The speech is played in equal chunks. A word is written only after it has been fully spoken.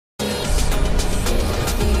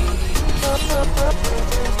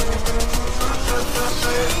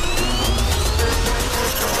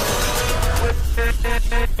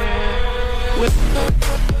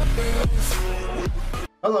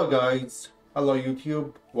Hello guys, hello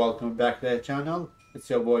YouTube, welcome back to the channel.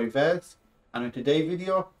 It's your boy Vez, and in today's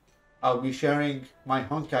video I'll be sharing my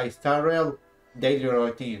Honkai Star Rail daily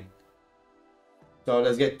routine. So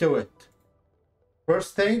let's get to it.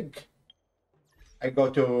 First thing, I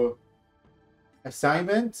go to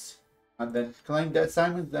assignments and then claim the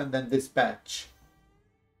assignments and then dispatch.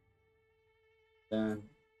 Then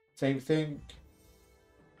same thing,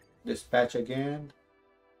 dispatch again,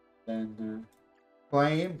 then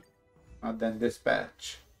claim and then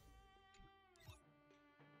dispatch,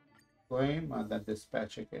 claim and then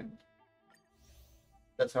dispatch again.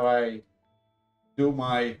 That's how I do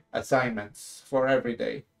my assignments for every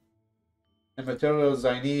day. The materials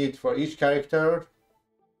I need for each character,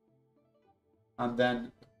 and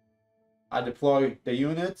then I deploy the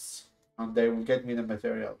units and they will get me the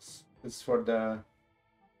materials. This is for the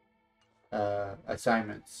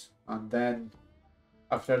assignments. And then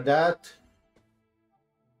after that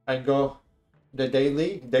I go the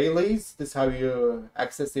dailies. This is how you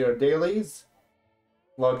access your dailies.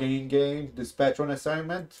 Logging in game, dispatch one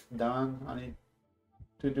assignment, done. I need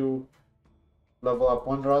to do level up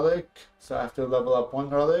one relic, so I have to level up one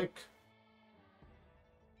relic.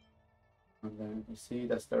 And then you see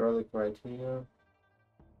that's the relic right here.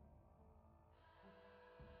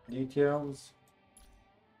 Details,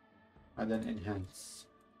 and then enhance.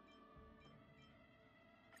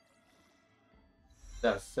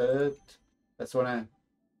 That's it. That's when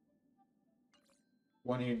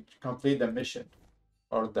you complete the mission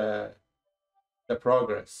or the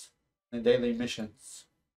progress, the daily missions.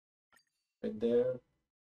 Right there,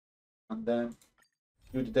 and then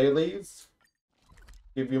do the dailies.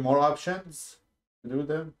 Give you more options to do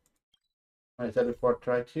them. I teleport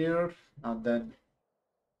right here, and then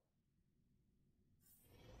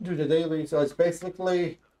do the daily. So it's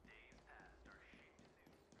basically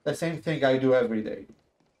the same thing I do every day.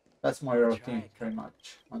 That's my routine pretty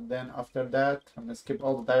much. And then after that, I'm gonna skip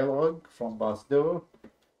all the dialogue from Boss Duo.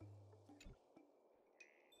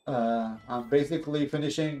 I'm basically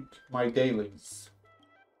finishing my dailies,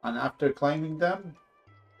 and after claiming them,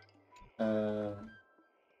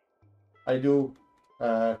 I do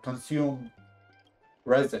consume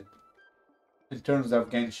resin in terms of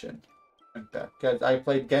Genshin Impact, because I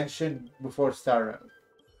played Genshin before Star Rail.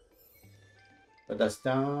 So that's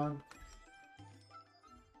done.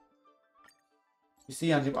 You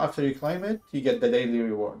see, and after you claim it, you get the daily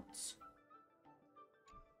rewards.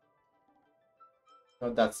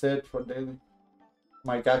 So that's it for daily.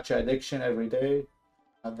 My gacha addiction every day.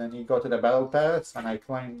 And then you go to the battle pass, and I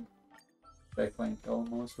claimed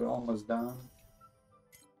almost. We're almost done.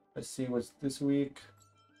 Let's see what's this week.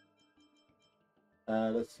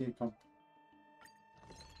 Let's see.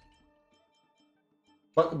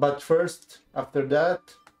 But first, after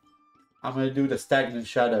that, I'm gonna do the stagnant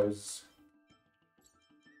shadows.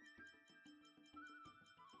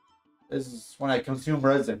 This is when I consume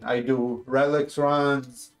resin. I do relics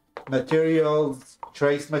runs, materials,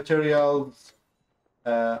 trace materials,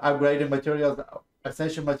 upgraded materials,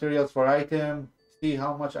 essential materials for item. See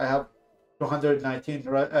how much I have. 219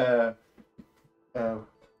 what do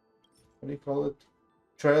you call it?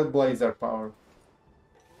 Trailblazer power.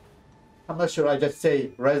 I'm not sure, I just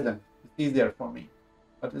say resin. It's easier for me.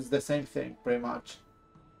 But it's the same thing pretty much.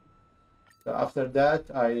 So after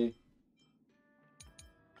that I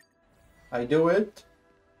do it.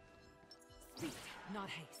 Not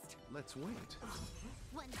haste. Let's wait.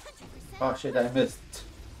 100%. Oh shit, I missed.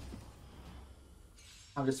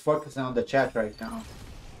 I'm just focusing on the chat right now.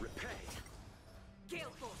 Repay. Gale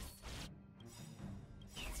force.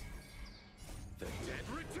 The dead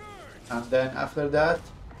return. And then after that,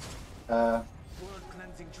 Blood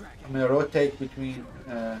cleansing dragon. I'm gonna rotate between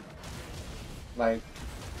what do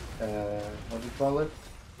you call it?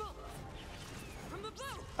 From the bow.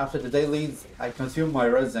 After the dailies, I consume my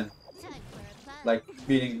resin, Time for a plan. like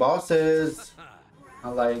beating bosses,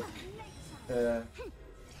 and like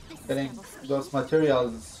getting those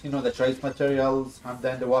materials, you know, the trace materials, and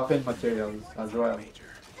then the weapon materials as well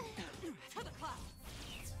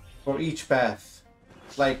for each path,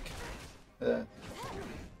 like the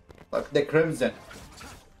crimson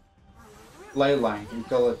ley line. We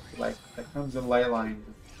call it like the crimson ley line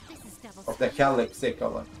of the calyx, they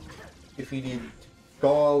call it. If you need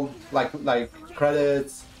gold, like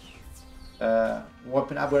credits,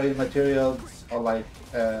 weapon upgraded materials, or like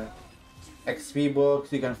XP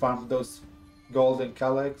books, you can farm those golden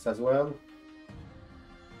calyx as well.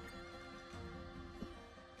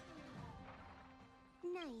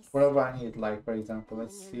 whatever I need. Like for example,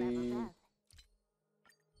 let's When you're see. leveled up.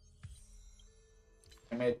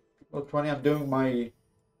 I made level 20. I'm doing my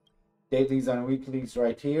dailies and weeklies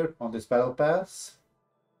right here on this battle pass.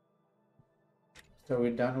 So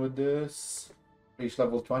we're done with this. Reached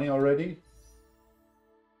level 20 already.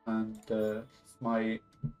 And it's my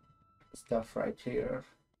stuff right here.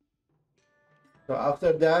 So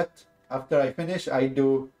after that, after I finish,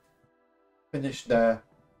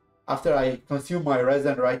 after I consume my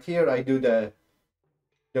resin right here, I do the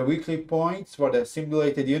weekly points for the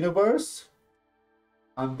simulated universe.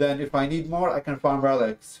 And then if I need more, I can farm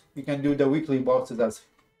relics. You can do the weekly bosses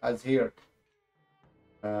as here.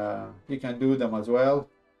 You can do them as well.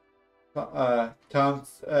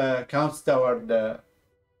 Counts toward the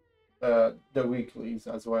weeklies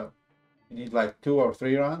as well. You need like 2 or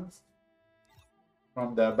 3 runs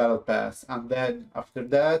from the battle pass, and then after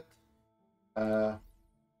that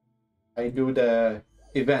I do the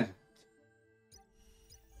event.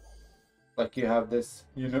 Like you have this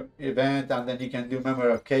event, and then you can do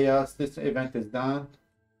Memory of Chaos. This event is done,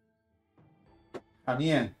 and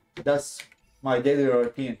yeah, that's my daily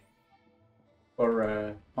routine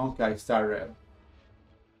for Honkai Star Rail.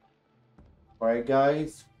 Alright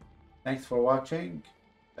guys, thanks for watching.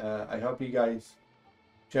 I hope you guys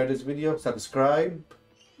share this video, subscribe,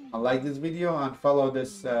 and like this video, and follow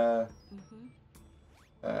this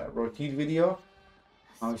routine video.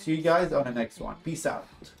 I'll see you guys on the next one. Peace out.